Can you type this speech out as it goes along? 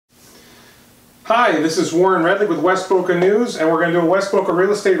Hi, this is Warren Redlich with West Boca News, and we're going to do a West Boca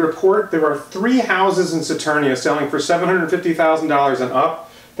real estate report. There are 3 houses in Saturnia selling for $750,000 and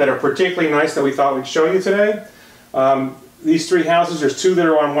up that are particularly nice that we thought we'd show you today. These 3 houses, there's 2 that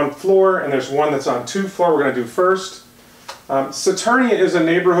are on 1 floor, and there's 1 that's on 2 floors. We're going to do first. Saturnia is a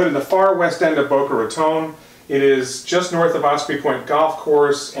neighborhood in the far west end of Boca Raton. It is just north of Osprey Point Golf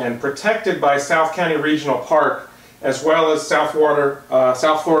Course and protected by South County Regional Park, as well as South Florida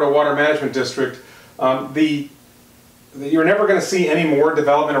Water Management District. You're never going to see any more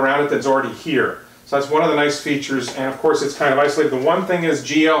development around it that's already here. So that's one of the nice features, and of course it's kind of isolated. The one thing is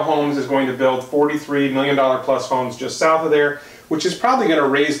GL Homes is going to build $43 million plus homes just south of there, which is probably going to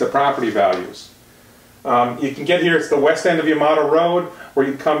raise the property values. You can get here, it's the west end of Yamato Road, where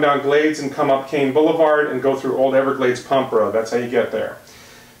you can come down Glades and come up Kane Boulevard and go through Old Everglades Pump Road. That's how you get there.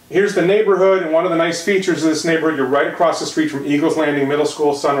 Here's the neighborhood, and one of the nice features of this neighborhood, you're right across the street from Eagles Landing Middle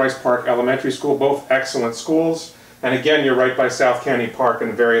School, Sunrise Park Elementary School, both excellent schools. And again, you're right by South County Park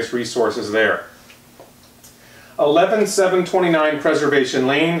and various resources there. 11729 Preservation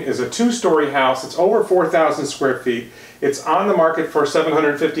Lane is a 2-story house. It's over 4,000 square feet. It's on the market for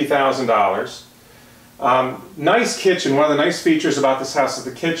 $750,000. Nice kitchen. One of the nice features about this house is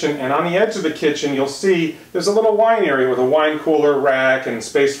the kitchen, and on the edge of the kitchen you'll see there's a little wine area with a wine cooler, rack, and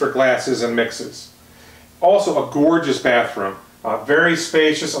space for glasses and mixes. Also a gorgeous bathroom. Very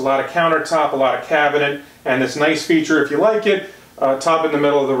spacious, a lot of countertop, a lot of cabinet, and this nice feature, if you like it, tub in the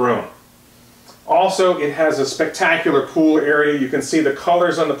middle of the room. Also, it has a spectacular pool area. You can see the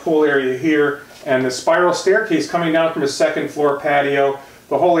colors on the pool area here, and the spiral staircase coming down from a 2nd floor patio.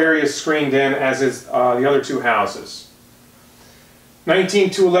 The whole area is screened in, as is the other 2 houses.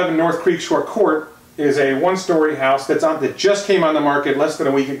 19211 North Creek Shore Court is a 1-story house that just came on the market less than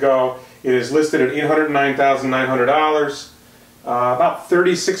a week ago. It is listed at $809,900, about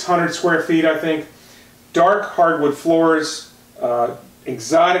 3,600 square feet, I think. Dark hardwood floors,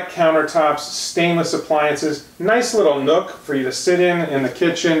 exotic countertops, stainless appliances, nice little nook for you to sit in the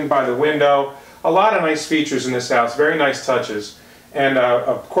kitchen, by the window. A lot of nice features in this house, very nice touches. And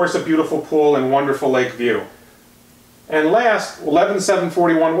of course a beautiful pool and wonderful lake view. And last,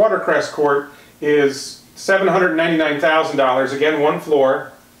 11741 Watercress Court is $799,000, again 1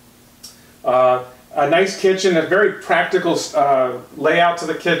 floor. A nice kitchen, a very practical layout to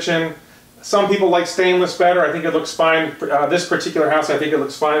the kitchen. Some people like stainless better. I think it looks fine. This particular house, I think it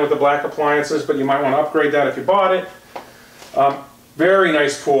looks fine with the black appliances, but you might want to upgrade that if you bought it. Very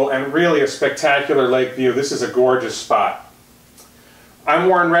nice pool and really a spectacular lake view. This is a gorgeous spot. I'm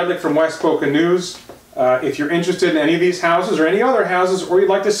Warren Redlich from West Boca News. If you're interested in any of these houses or any other houses, or you'd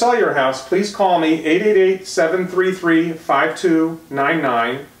like to sell your house, please call me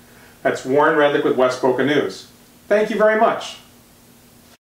 888-733-5299. That's Warren Redlich with West Boca News. Thank you very much.